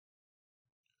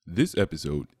This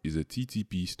episode is a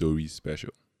TTP Stories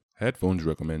special. Headphones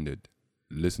recommended.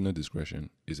 Listener discretion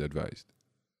is advised.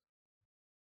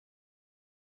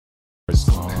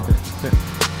 Stars.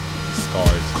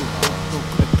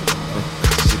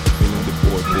 Feeling the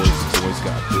boys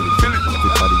got ability.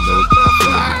 Everybody knows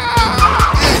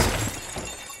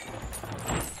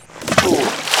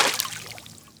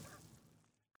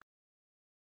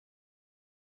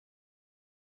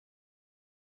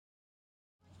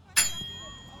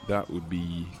that would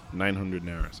be 900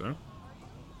 naira, sir.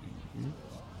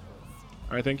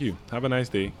 All right, thank you. Have a nice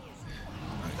day.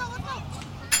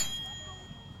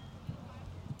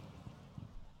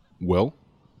 Well,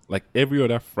 like every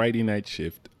other Friday night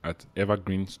shift at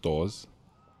Evergreen stores,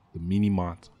 the mini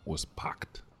mart was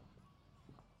packed.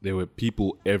 There were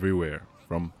people everywhere,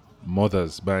 from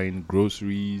mothers buying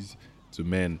groceries to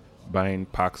men buying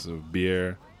packs of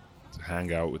beer to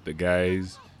hang out with the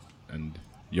guys, and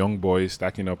young boys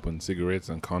stacking up on cigarettes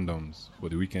and condoms for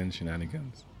the weekend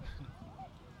shenanigans.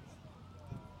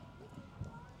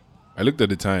 I looked at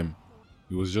the time.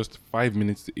 It was just 5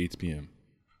 minutes to 8 p.m.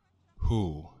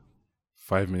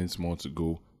 5 minutes more to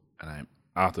go and I'm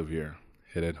out of here,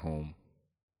 headed home.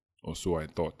 Or so I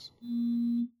thought.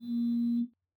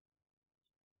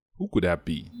 Who could that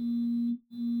be?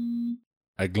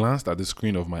 I glanced at the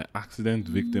screen of my accident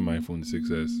victim iPhone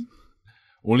 6s,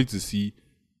 only to see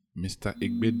Mr.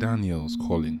 Igbe Daniels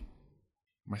calling.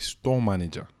 My store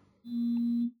manager.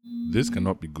 This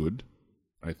cannot be good,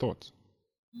 I thought.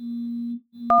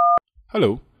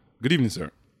 Hello, good evening, sir.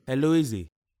 Hello, Eze.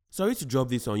 Sorry to drop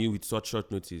this on you with such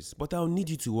short notice, but I'll need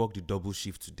you to work the double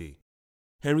shift today.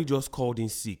 Henry just called in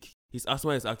sick. His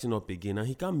asthma is acting up again and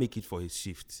he can't make it for his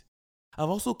shift. I've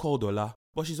also called Ola,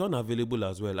 but she's unavailable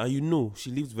as well, and you know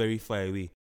she lives very far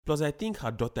away. Plus, I think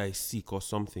her daughter is sick or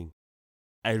something.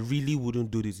 I really wouldn't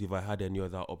do this if I had any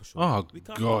other option. Oh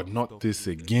God, not this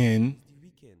again.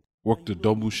 Work the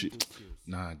double shift.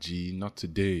 Nah, G, not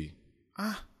today.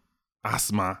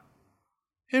 Asthma.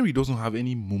 Henry doesn't have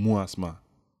any mumu asthma.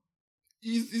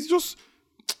 He's just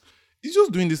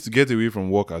doing this to get away from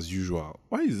work as usual.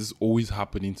 Why is this always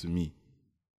happening to me?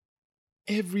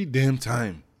 Every damn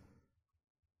time.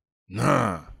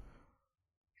 Nah.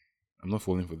 I'm not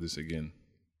falling for this again.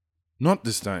 Not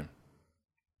this time.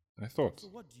 I thought. So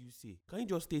what do you say? Can you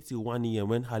just stay till 1 a.m.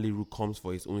 when Haliru comes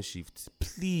for his own shift?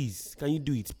 Please. Can you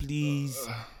do it, please?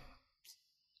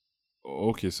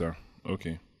 Okay, sir.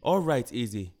 Okay. All right,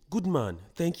 Eze. Good man.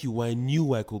 Thank you. I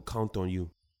knew I could count on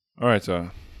you. All right, sir.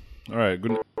 All right,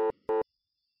 good.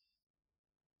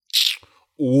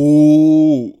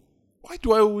 Oh, why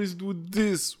do I always do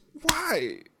this?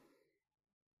 Why?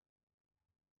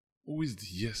 Always the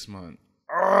yes man.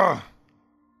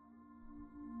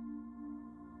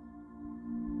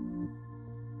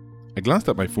 I glanced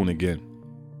at my phone again,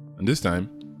 and this time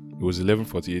it was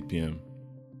 11:48 p.m.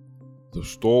 The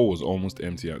store was almost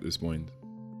empty at this point.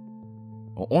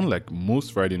 Unlike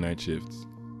most Friday night shifts,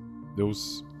 there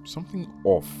was something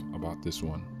off about this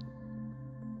one.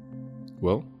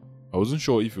 Well, I wasn't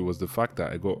sure if it was the fact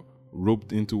that I got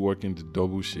roped into working the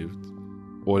double shift,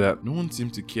 or that no one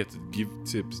seemed to care to give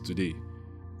tips today,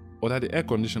 or that the air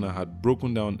conditioner had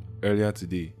broken down earlier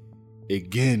today,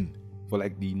 again for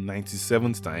like the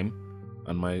 97th time,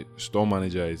 and my store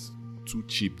manager is too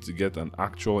cheap to get an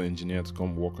actual engineer to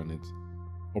come work on it.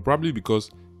 Or probably because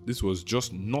this was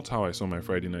just not how I saw my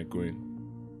Friday night going.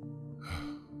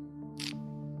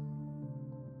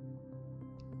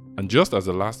 And just as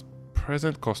the last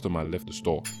present customer left the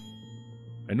store,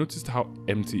 I noticed how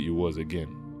empty it was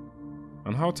again,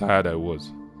 and how tired I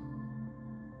was.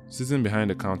 Sitting behind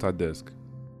the counter desk,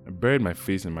 I buried my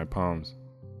face in my palms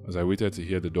as I waited to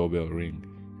hear the doorbell ring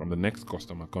from the next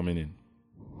customer coming in.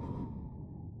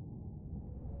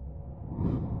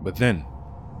 But then,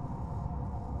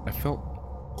 I felt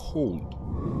cold.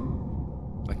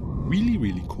 Like really,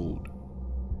 really cold.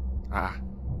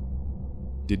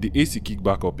 Did the AC kick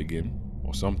back up again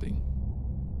or something?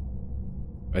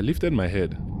 I lifted my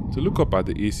head to look up at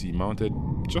the AC mounted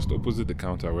just opposite the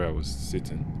counter where I was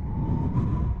sitting.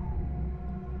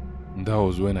 And that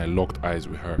was when I locked eyes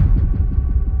with her.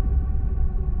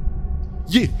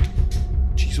 Yeah!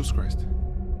 Jesus Christ.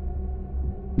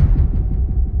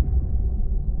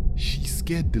 She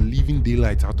scared the living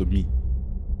daylight out of me.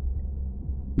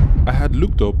 I had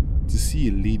looked up to see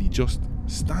a lady just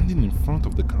standing in front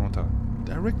of the counter,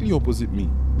 directly opposite me,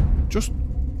 just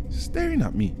staring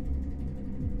at me.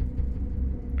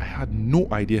 I had no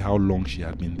idea how long she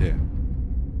had been there,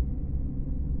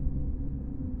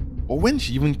 or when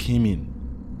she even came in.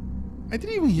 I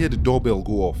didn't even hear the doorbell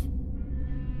go off.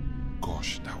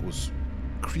 Gosh, that was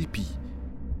creepy.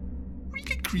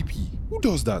 Really creepy. Who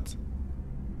does that?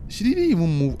 She didn't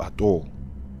even move at all.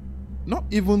 Not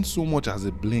even so much as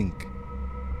a blink.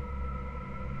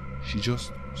 She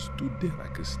just stood there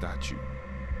like a statue.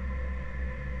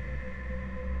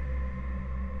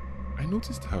 I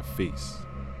noticed her face.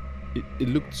 It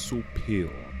looked so pale.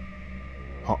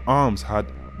 Her arms had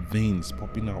veins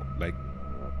popping out like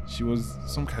she was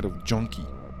some kind of junkie.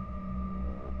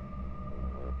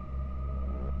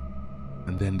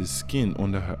 And then the skin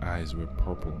under her eyes were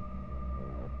purple.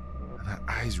 And her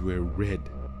eyes were red.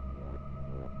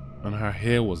 And her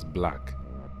hair was black.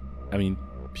 I mean,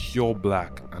 pure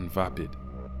black and vapid.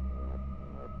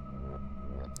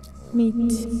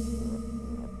 Meat.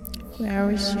 Where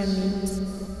is your meat?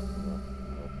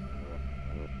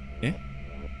 Eh?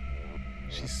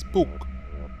 She spoke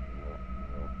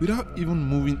without even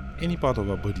moving any part of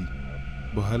her body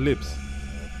but her lips,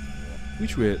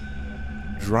 which were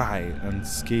dry and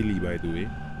scaly, by the way.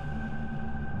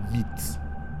 Meat.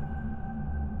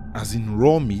 As in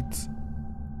raw meat?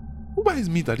 Who buys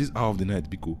meat at this hour of the night,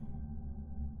 Biko?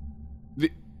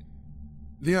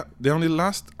 They're on the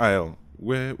last aisle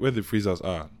where the freezers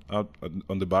are, out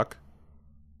on the back.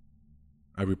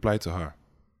 I replied to her.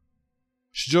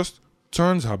 She just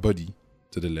turns her body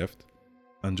to the left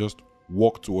and just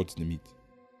walked towards the meat.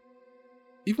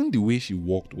 Even the way she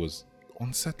walked was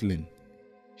unsettling.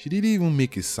 She didn't even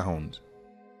make a sound.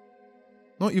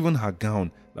 Not even her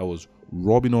gown that was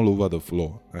rubbing all over the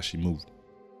floor as she moved.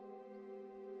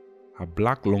 Her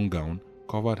black long gown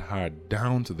covered her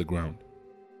down to the ground.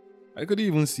 I couldn't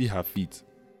even see her feet,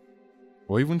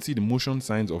 or even see the motion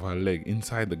signs of her leg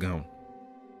inside the gown.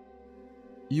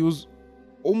 It was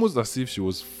almost as if she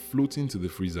was floating to the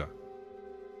freezer.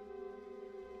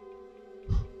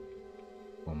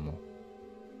 One more.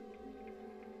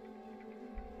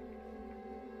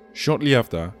 Shortly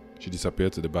after, she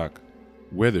disappeared to the back,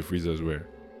 where the freezers were.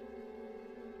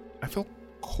 I felt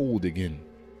cold again.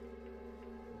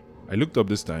 I looked up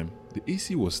this time. The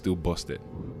AC was still busted,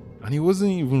 and it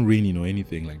wasn't even raining or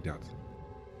anything like that.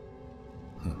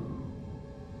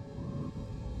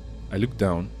 I looked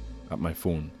down at my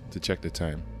phone to check the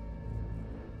time.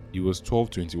 It was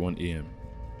 12:21 a.m.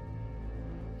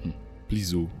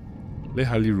 Please, let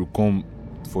Haliru come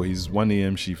for his 1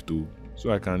 a.m. shift too,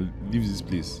 so I can leave this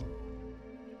place.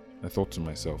 I thought to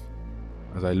myself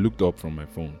as I looked up from my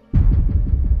phone.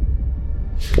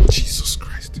 Jesus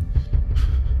Christ.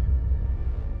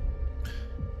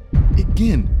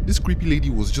 Again, this creepy lady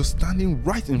was just standing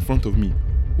right in front of me,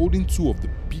 holding two of the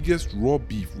biggest raw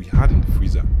beef we had in the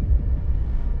freezer.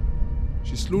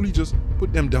 She slowly just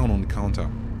put them down on the counter,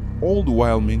 all the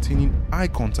while maintaining eye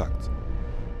contact.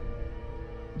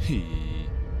 Hey,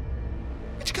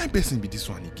 which kind of person be this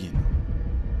one again?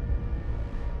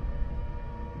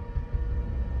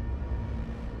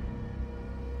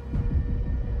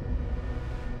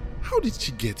 How did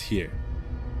she get here?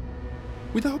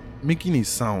 Without making a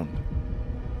sound.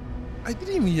 I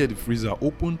didn't even hear the freezer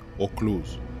open or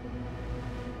close.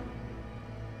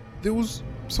 There was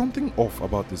something off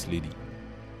about this lady.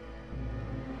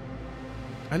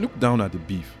 I looked down at the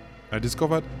beef. I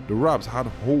discovered the wraps had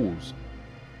holes,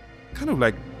 kind of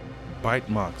like bite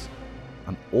marks,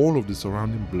 and all of the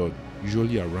surrounding blood,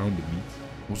 usually around the meat,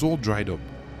 was all dried up.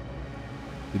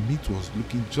 The meat was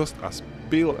looking just as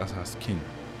pale as her skin.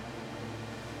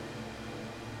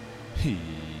 Hey.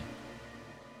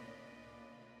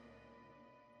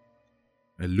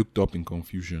 I looked up in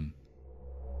confusion,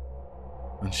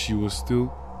 and she was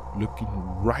still looking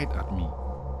right at me,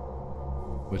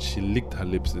 but she licked her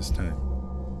lips this time,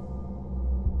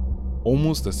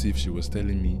 almost as if she was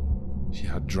telling me she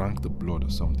had drank the blood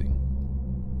or something.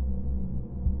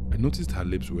 I noticed her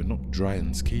lips were not dry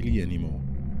and scaly anymore.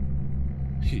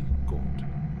 Hey God.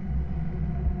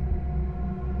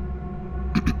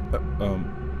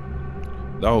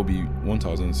 That will be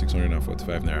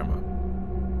 1,645 naira, ma,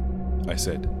 I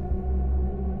said,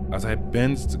 as I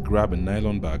bent to grab a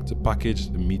nylon bag to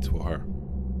package the meat for her.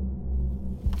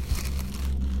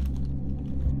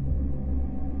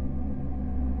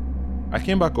 I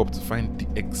came back up to find the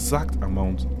exact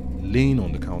amount laying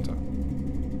on the counter.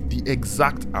 The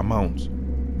exact amount,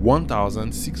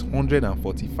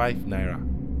 1,645 naira.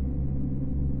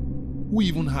 Who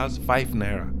even has 5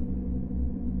 naira?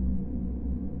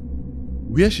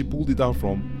 Where she pulled it out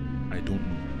from, I don't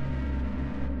know.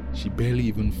 She barely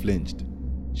even flinched.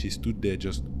 She stood there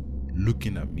just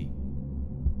looking at me.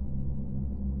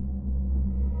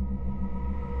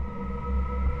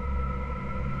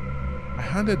 I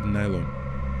handed the nylon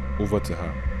over to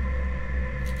her,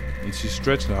 and she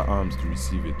stretched her arms to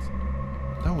receive it.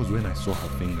 That was when I saw her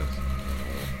fingers.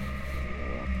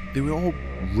 They were all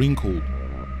wrinkled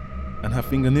and her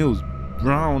fingernails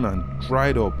brown and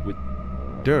dried up with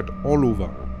dirt all over,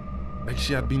 like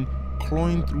she had been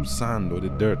clawing through sand or the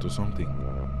dirt or something.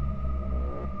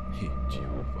 Hey,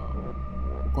 Jehovah.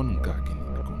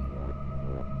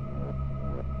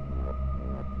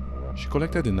 She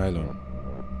collected the nylon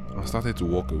and started to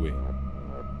walk away.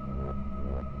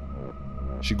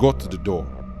 She got to the door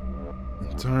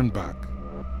and turned back.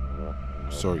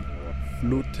 Sorry,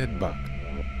 floated back,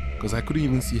 because I couldn't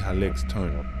even see her legs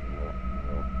turn.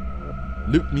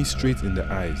 Looked me straight in the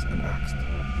eyes and asked,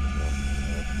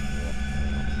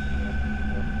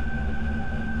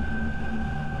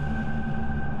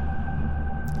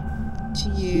 Do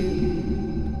you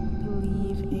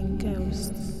believe in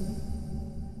ghosts?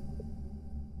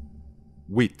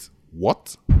 wait,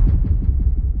 what?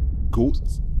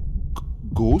 Ghosts?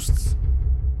 Ghosts?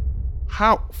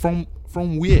 How? From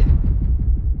where?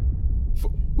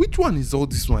 Which one is all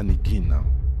this one again now?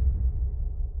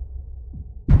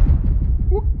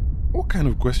 What kind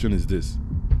of question is this?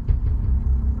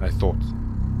 I thought.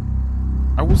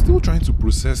 I was still trying to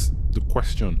process the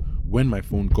question when my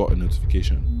phone got a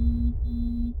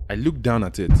notification. I looked down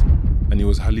at it and it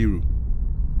was Haliru.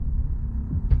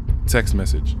 Text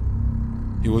message.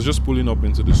 He was just pulling up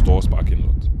into the store's parking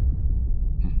lot.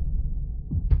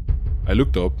 I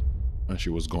looked up and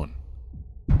she was gone.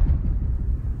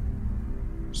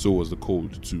 So was the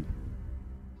cold too.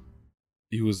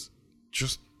 It was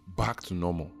just back to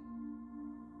normal.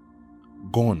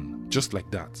 Gone, just like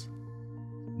that.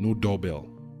 No doorbell,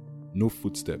 no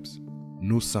footsteps,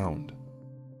 no sound,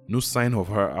 no sign of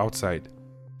her outside,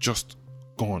 just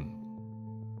gone.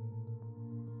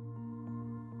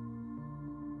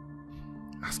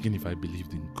 Asking if I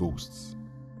believed in ghosts.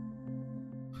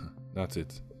 That's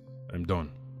it. I'm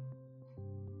done.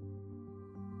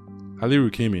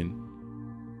 Haliru came in,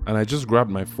 and I just grabbed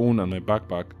my phone and my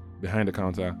backpack behind the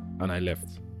counter and I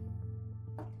left.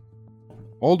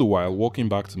 All the while walking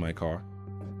back to my car,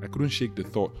 I couldn't shake the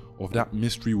thought of that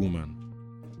mystery woman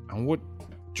and what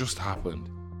just happened.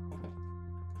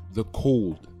 The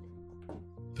cold,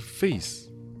 the face,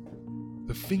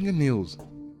 the fingernails,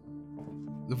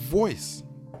 the voice,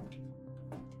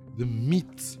 the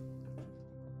meat,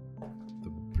 the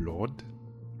blood,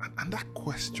 and that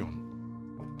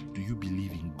question, do you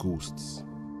believe in ghosts?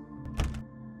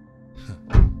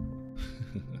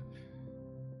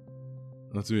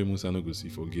 Not to be Musa no go see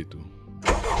forget to.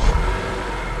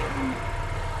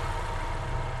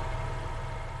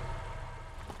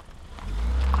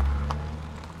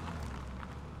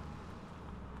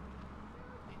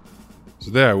 So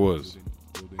there I was,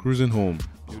 cruising home.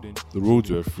 The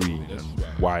roads were free and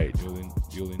wide.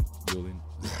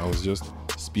 I was just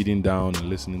speeding down and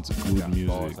listening to good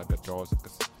music.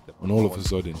 And all of a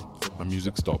sudden, my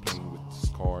music stopped.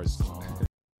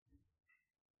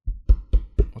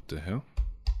 What the hell?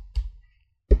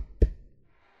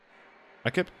 I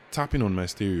kept tapping on my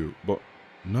stereo, but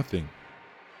nothing.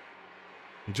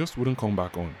 It just wouldn't come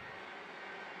back on.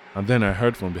 And then I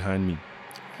heard from behind me.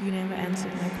 You never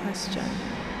answered my question.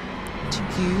 Do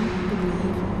you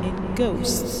believe in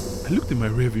ghosts? I looked in my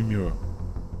rearview mirror,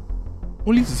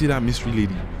 only to see that mystery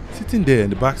lady sitting there in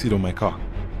the backseat of my car,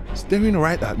 staring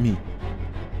right at me.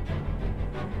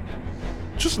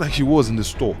 Just like she was in the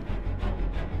store.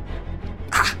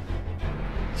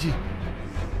 Yeah.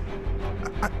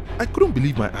 I couldn't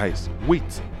believe my eyes.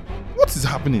 Wait, what is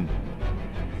happening?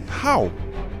 How?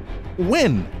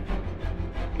 When?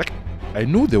 Like, I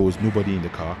know there was nobody in the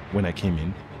car when I came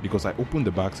in because I opened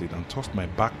the back seat and tossed my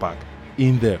backpack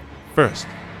in there first.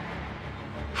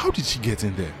 How did she get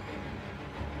in there?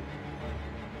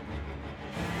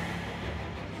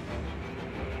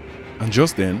 And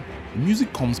just then, the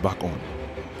music comes back on,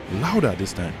 louder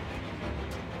this time.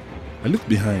 I looked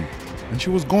behind and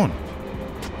she was gone.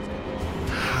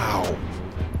 How?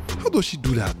 How does she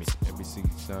do that?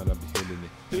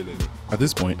 At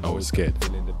this point, I was scared.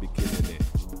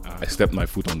 I stepped my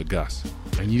foot on the gas.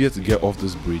 I needed to get off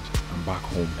this bridge and back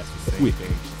home quick.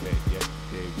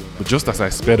 But just as I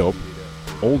sped up,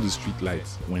 all the street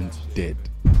lights went dead.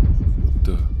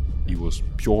 It was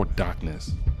pure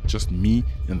darkness. Just me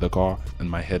in the car and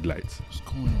my headlights. What's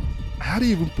going on? I hadn't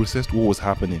even processed what was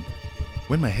happening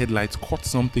when my headlights caught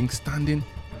something standing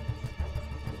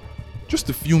just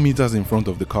a few meters in front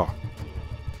of the car.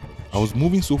 I was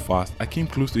moving so fast, I came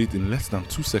close to it in less than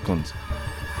 2 seconds.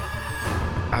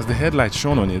 As the headlight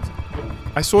shone on it,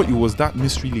 I saw it was that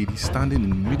mystery lady standing in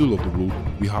the middle of the road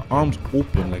with her arms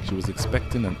open like she was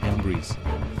expecting an embrace.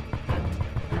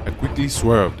 I quickly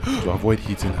swerved to avoid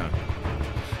hitting her,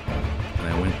 and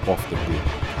I went off the bridge.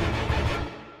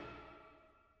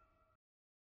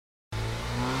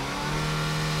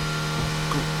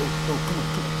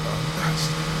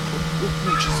 Oh,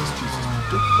 Jesus,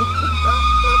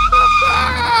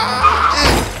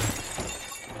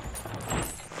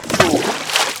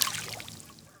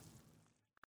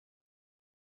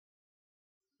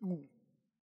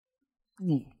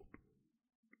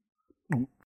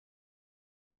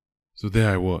 So there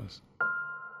I was,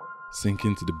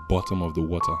 sinking to the bottom of the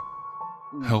water,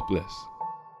 helpless.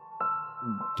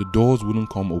 The doors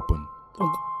wouldn't come open,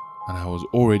 and I was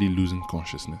already losing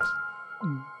consciousness.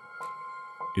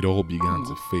 It all began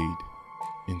to fade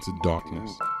into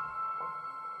darkness.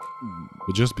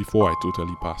 But just before I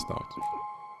totally passed out,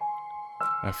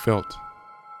 I felt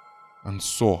and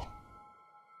saw.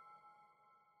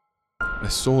 I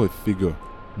saw a figure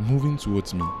moving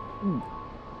towards me.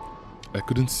 I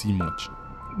couldn't see much,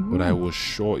 but I was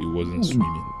sure it wasn't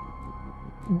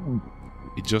swimming.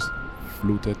 It just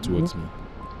floated towards me.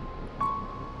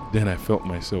 Then I felt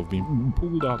myself being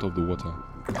pulled out of the water.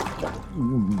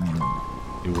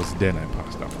 It was then I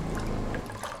passed out.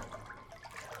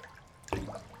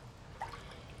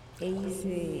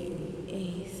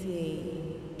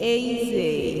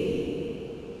 Easy.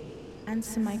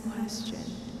 Answer my question.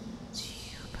 Do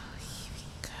you believe in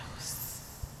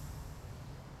ghosts?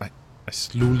 I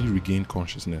slowly regained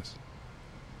consciousness.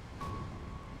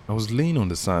 I was laying on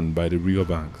the sand by the river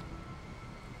bank,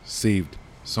 saved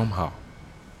somehow.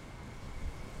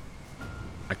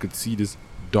 I could see this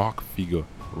dark figure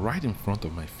right in front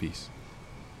of my face.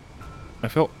 I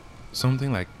felt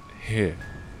something like hair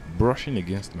brushing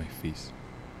against my face.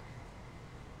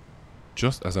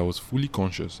 Just as I was fully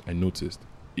conscious, I noticed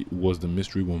it was the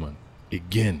mystery woman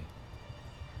again.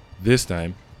 This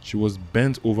time, she was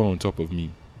bent over on top of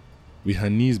me, with her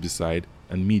knees beside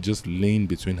and me just laying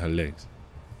between her legs.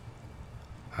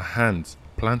 Her hands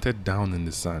planted down in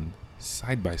the sand,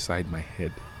 side by side my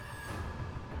head.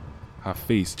 Her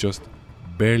face just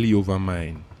barely over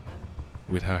mine,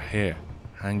 with her hair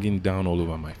hanging down all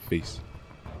over my face.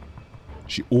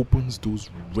 She opens those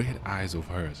red eyes of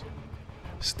hers,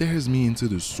 stares me into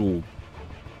the soul,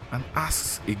 and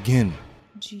asks again,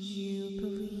 Do you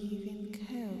believe in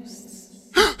ghosts?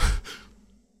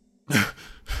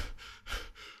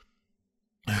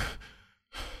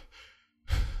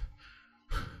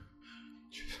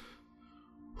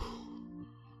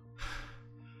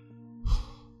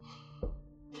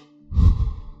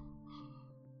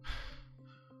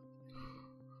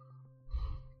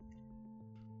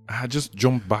 I had just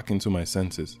jumped back into my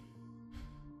senses.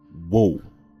 Whoa,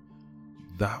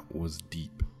 that was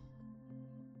deep.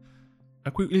 I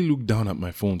quickly looked down at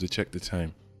my phone to check the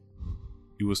time.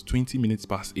 It was 20 minutes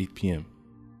past 8 p.m.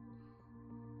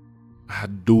 I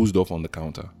had dozed off on the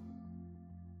counter.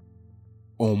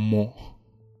 Or more.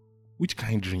 Which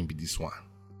kind of dream be this one?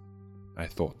 I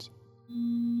thought.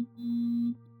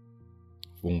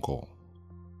 Phone call.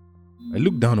 I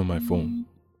looked down on my phone,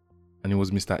 and it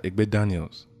was Mr. Egbe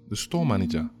Daniels, the store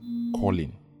manager,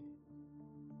 calling.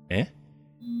 Eh?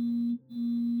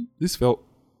 This felt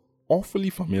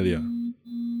awfully familiar,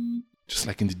 just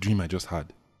like in the dream I just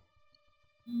had.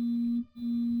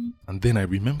 And then I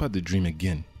remembered the dream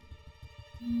again.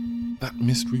 That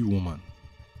mystery woman,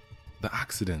 the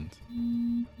accident,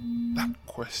 that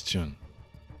question.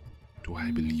 Do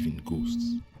I believe in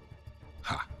ghosts?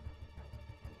 Ha!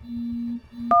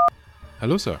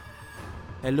 Hello, sir.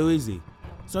 Hello, Eze.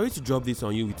 Sorry to drop this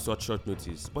on you with such short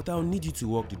notice, but I'll need you to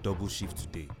work the double shift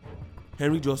today.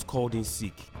 Henry just called in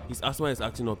sick. His asthma is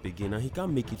acting up again and he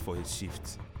can't make it for his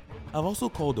shift. I've also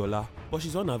called Ola, but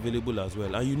she's unavailable as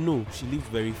well, and you know she lives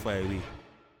very far away.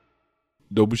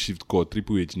 Double shift call,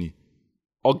 Triple H ni.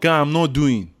 Okay, I'm not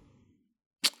doing.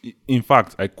 In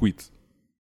fact, I quit.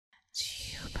 Do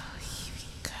you believe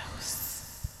in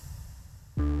ghosts?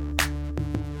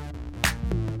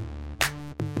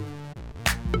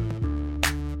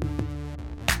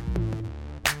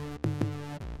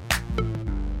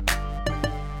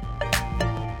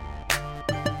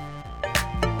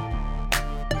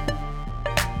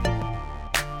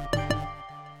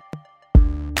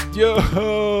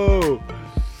 Yo!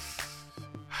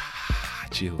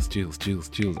 Chills.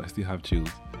 I still have chills.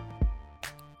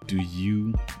 Do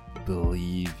you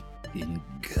believe in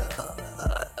God?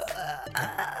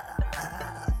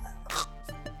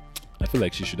 I feel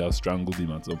like she should have strangled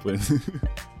him at some point.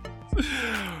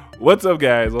 What's up,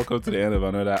 guys? Welcome to the end of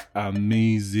another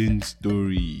amazing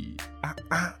story.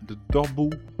 The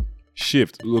double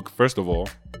shift. Look, first of all,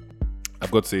 I've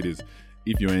got to say this.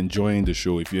 If you're enjoying the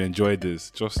show, if you enjoyed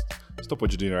this, just stop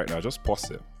what you're doing right now. Just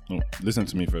pause it. No, listen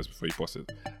to me first before you pause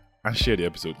it. And share the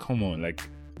episode. Come on, like,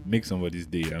 make somebody's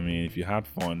day. I mean, if you had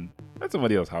fun, let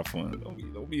somebody else have fun.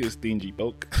 Don't be a stingy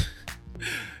poke.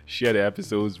 Share the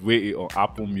episodes. Rate it on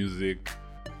Apple Music.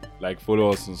 Like, follow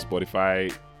us on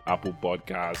Spotify, Apple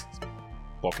Podcasts,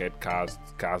 Pocket Casts,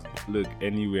 look,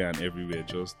 anywhere and everywhere.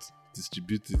 Just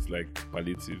distribute it like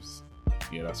palliatives.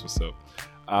 Yeah, that's what's up.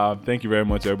 Thank you very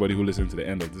much, everybody who listened to the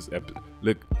end of this episode.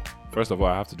 Look, first of all,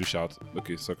 I have to do shout.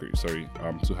 Okay, sorry,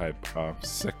 I'm too hype.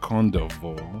 Second of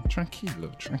all,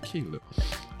 tranquilo.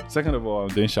 Second of all, I'm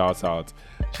doing shouts out.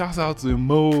 Shouts out to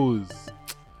Mose,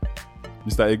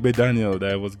 Mr. Egbe Daniel,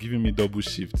 that was giving me double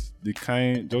shifts. The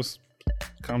kind, just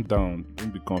calm down.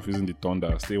 Don't be confusing the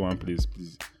thunder. Stay one place,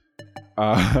 please.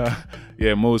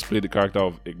 Yeah, Mose played the character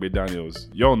of Egbe Daniels.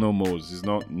 Y'all know Mose. He's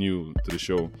not new to the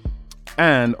show.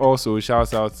 And also,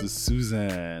 shouts out to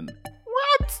Susan.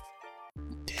 What?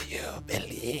 Do you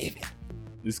believe it?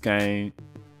 This kind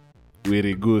with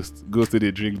a ghost goes to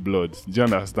the drink blood. Do you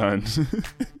understand?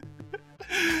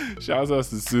 Shouts out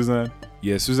to Susan.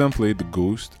 Yeah, Susan played the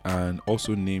ghost and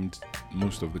also named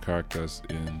most of the characters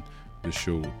in the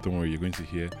show. Don't worry, you're going to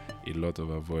hear a lot of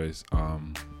her voice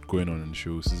going on in the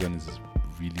show. Susan is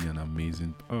really an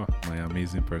amazing, my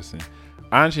amazing person.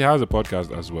 And she has a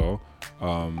podcast as well.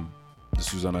 The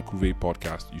Susanna Kuve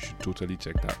podcast. You should totally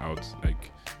check that out.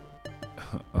 Like,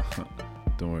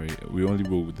 don't worry, we only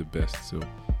roll with the best. So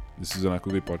the Susanna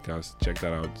Kuve podcast, check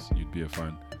that out. You'd be a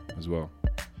fan as well.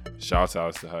 Shout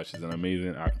out to her. She's an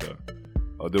amazing actor.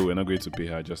 Although we're not going to pay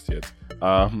her just yet.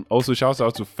 Also, shout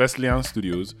out to Feslian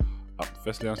Studios.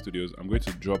 I'm going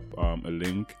to drop a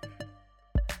link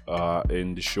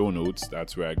in the show notes.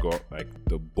 That's where I got like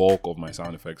the bulk of my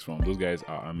sound effects from. Those guys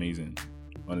are amazing.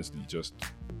 Honestly, just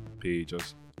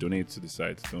donate to the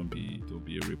site. Don't be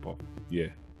a rip-off. Yeah,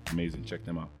 amazing. Check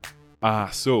them out.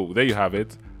 So there you have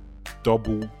it.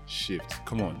 Double shift.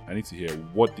 Come on, I need to hear,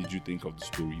 what did you think of the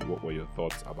story? What were your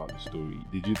thoughts about the story?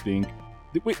 Did you think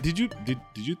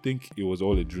it was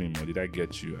all a dream, or did I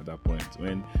get you at that point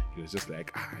when it was just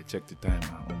like, I checked the time,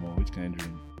 which kind of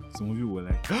dream? Some of you were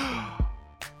like, I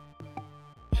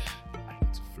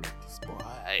need to flirt this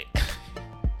boy.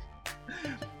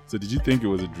 So did you think it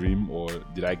was a dream, or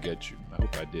did I get you? I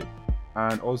hope I did.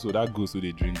 And also, that goes to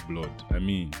they drink blood. I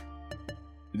mean,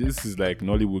 this is like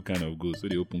Nollywood kind of goes, so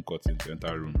they open curtains to enter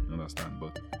a room, you understand?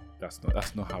 But that's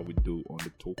not how we do on the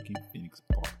Talking Phoenix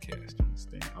podcast, you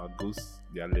understand? Our ghosts,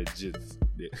 they are legit.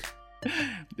 They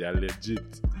are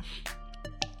legit.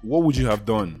 What would you have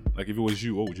done? Like, if it was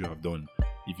you, what would you have done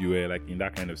if you were like in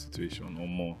that kind of situation or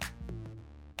more?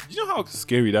 Do you know how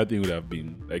scary that thing would have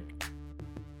been? Like,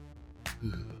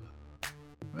 man,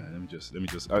 let me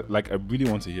just I really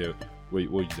want to hear what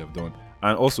you'd have done.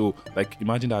 And also, like,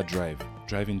 imagine that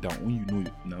driving down when you know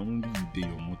now only you did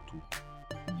your motor,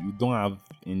 you don't have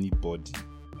anybody,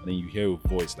 and then you hear a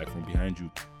voice like from behind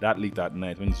you that late at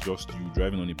night when it's just you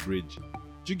driving on a bridge.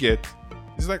 Do you get?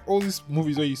 It's like all these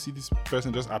movies where you see this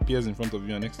person just appears in front of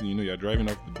you, and next thing you know, you're driving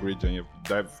off the bridge and you're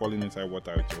falling inside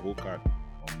water with your whole car.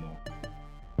 Oh no!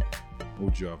 What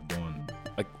would you have done?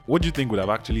 Like, what do you think would have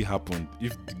actually happened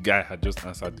if the guy had just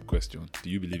answered the question? Do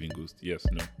you believe in ghosts? Yes,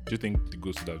 no. Do you think the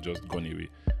ghost would have just gone away?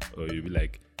 Or you'd be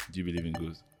like, do you believe in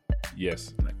ghosts?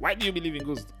 Yes. Like, why do you believe in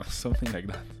ghosts? Something like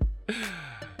that.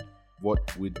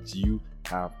 What would you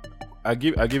have? I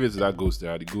give it to that ghost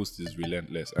there. The ghost is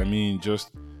relentless. I mean,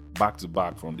 just back to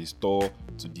back from the store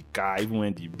to the car, even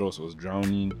when the boss was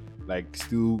drowning, like,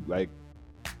 still, like,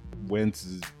 went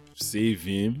to save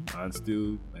him, and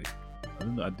still, like, I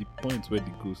don't know, at the point where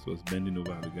the ghost was bending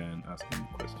over the guy and asking him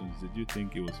questions, did you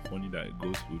think it was funny that a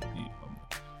ghost would be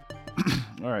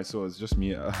alright, so it's just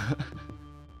me. I'd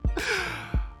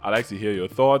like to hear your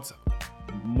thoughts.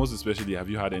 Most especially,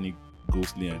 have you had any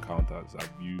ghostly encounters?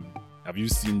 Have you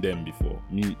seen them before?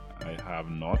 Me, I have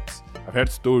not. I've heard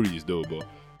stories though, but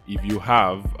if you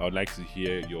have, I would like to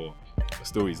hear your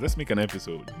stories. Let's make an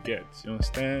episode. You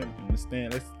understand?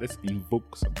 Let's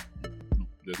invoke something. No,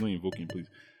 there's no invoking,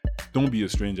 please. Don't be a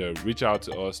stranger. Reach out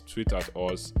to us. Tweet at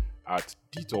us at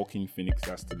The Talking Phoenix.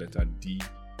 That's the letter D,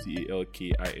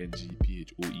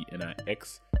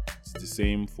 TALKINGPHOENIX. It's the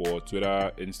same for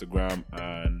Twitter, Instagram,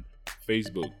 and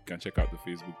Facebook. You can check out the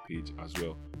Facebook page as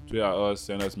well. Tweet at us,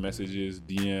 send us messages,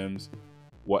 DMs,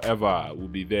 whatever. We'll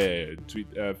be there. Tweet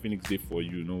Phoenix Day for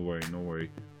you. No worry.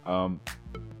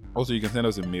 Also, you can send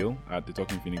us a mail at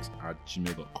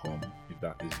thetalkingphoenix@gmail.com if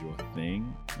that is your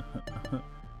thing.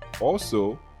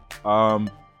 Also,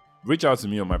 reach out to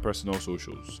me on my personal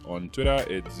socials. On Twitter,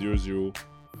 it's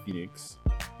 00Phoenix.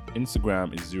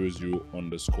 Instagram is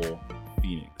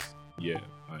 00_Phoenix. Yeah,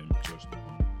 I'm just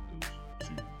on those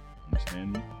two.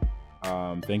 Understand me?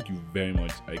 Thank you very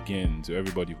much again to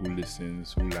everybody who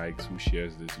listens, who likes, who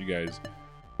shares this. You guys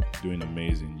are doing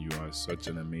amazing. You are such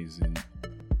an amazing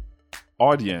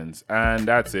audience. And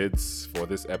that's it for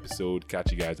this episode.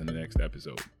 Catch you guys in the next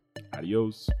episode.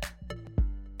 Adios.